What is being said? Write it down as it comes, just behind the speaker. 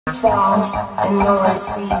falls and no one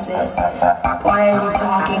sees it. Why are you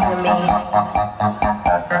talking to me?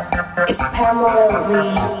 If Pamela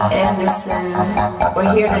Lee Anderson were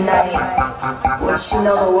here tonight, would she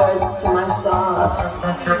know the words to my songs?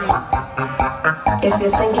 If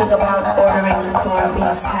you're thinking about ordering corned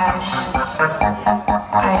beef hash,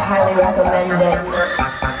 I highly recommend it.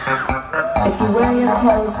 If you wear your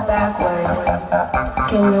clothes backward,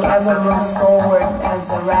 can you ever move forward as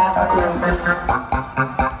a rap group?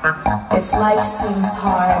 If life seems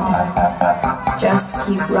hard, just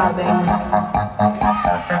keep rubbing.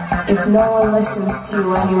 If no one listens to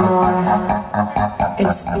you anymore,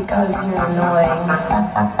 it's because you're annoying.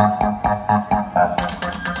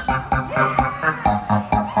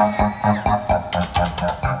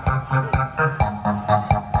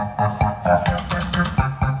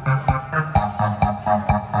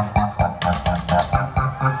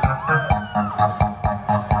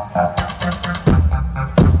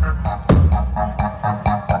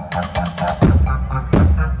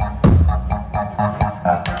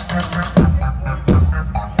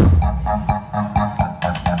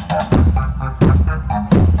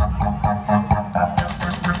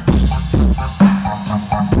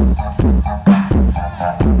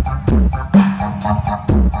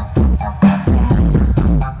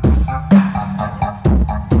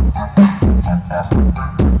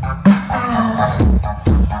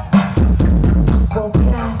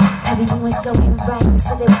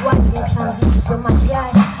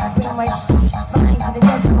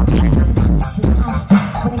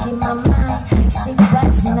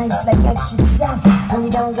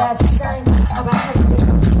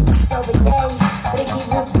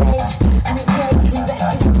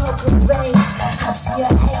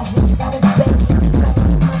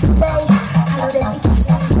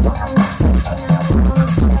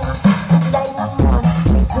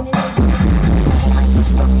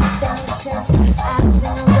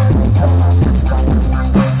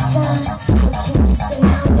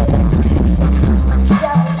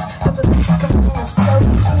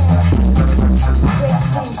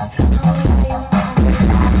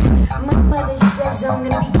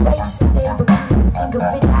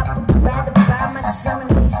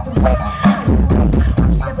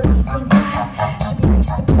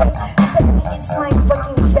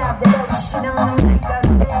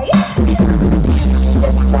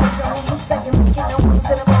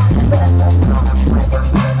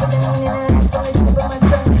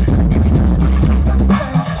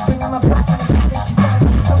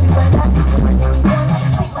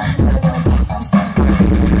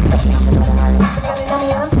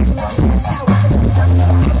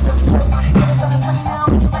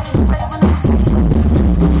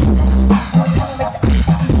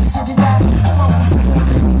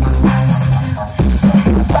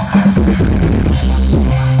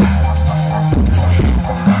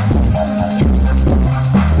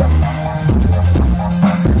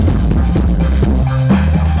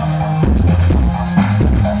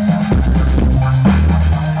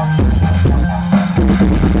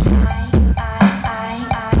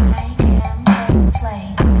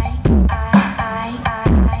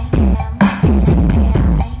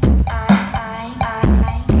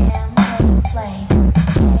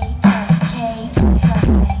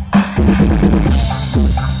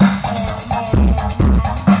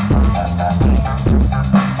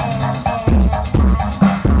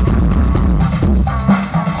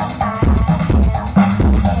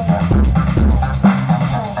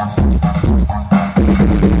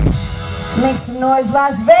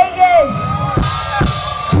 Las Vegas!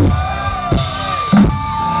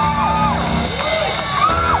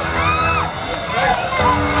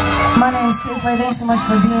 My name is Flay. Thanks so much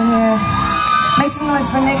for being here. Make some noise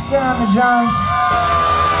for next year on the drums.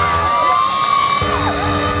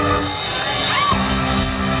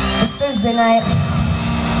 It's Thursday night.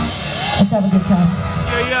 Let's have a good time.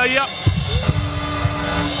 Yeah.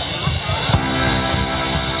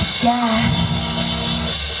 Yeah.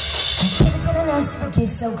 We get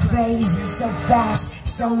so crazy, so fast,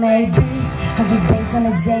 so maybe I get baked on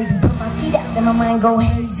a daily, put my feet out, then my mind go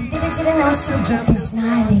hazy. Did it to the nurse, she'll get this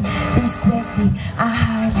gnarly, this quickly, I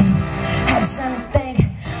hardly had time to think,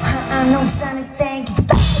 no time to think. If you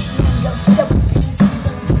got this video, show the beach, you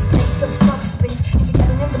don't just place, go smoke speed. If you got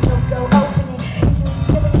an envelope, go open it. If you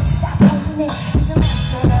feel it, stop opening it. If you want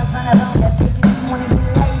to run along that big, if you want to be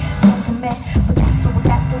late, don't commit, but that's what we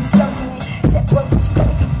got through soaking it. Step up, what you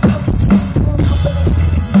gotta get.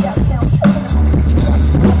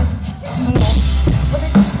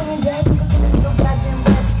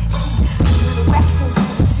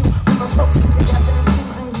 Folks together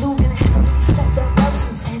and blue and happy, step that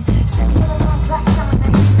license and send me a long clock.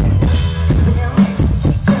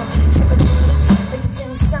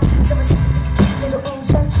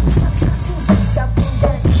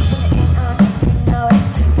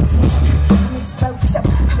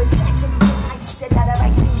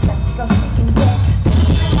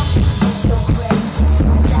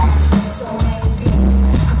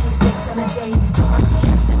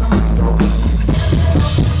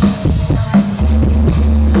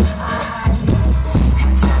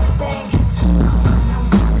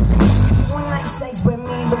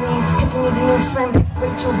 friend, pick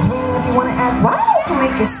Rachel Green. If you wanna act wild, can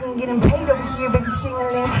make a scene. Getting paid over here, baby,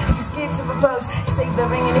 ching-a-ling. If you're scared to propose, save the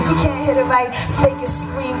ring. And if you can't hit it right, fake a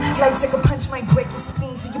scream. Life's like a punch, might break your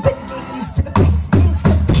spleen. So you better get used to the pace of things.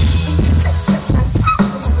 Cause basically, success, not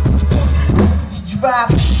you drop.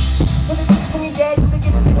 What it is when you're dead, you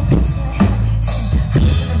get a little piece in the head. See, I've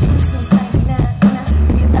been in abuse since 99. And I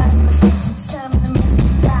realize my mistakes at the time in the midst of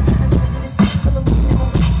the die. I'm living this life full of meaning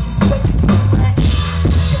and precious waste.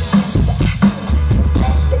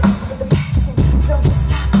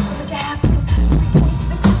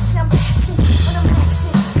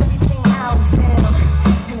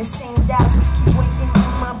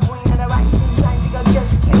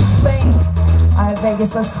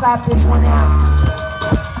 Vegas, let's clap this one out.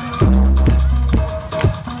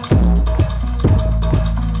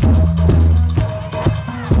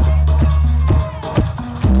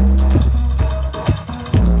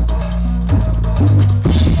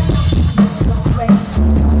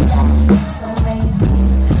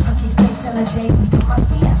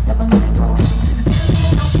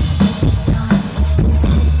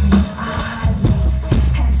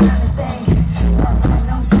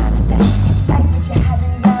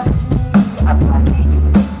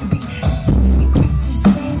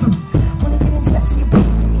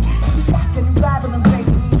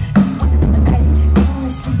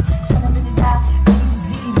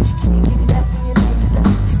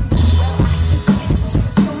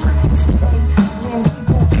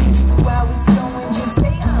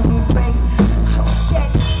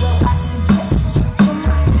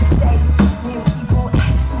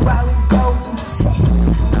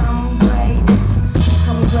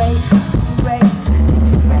 Great.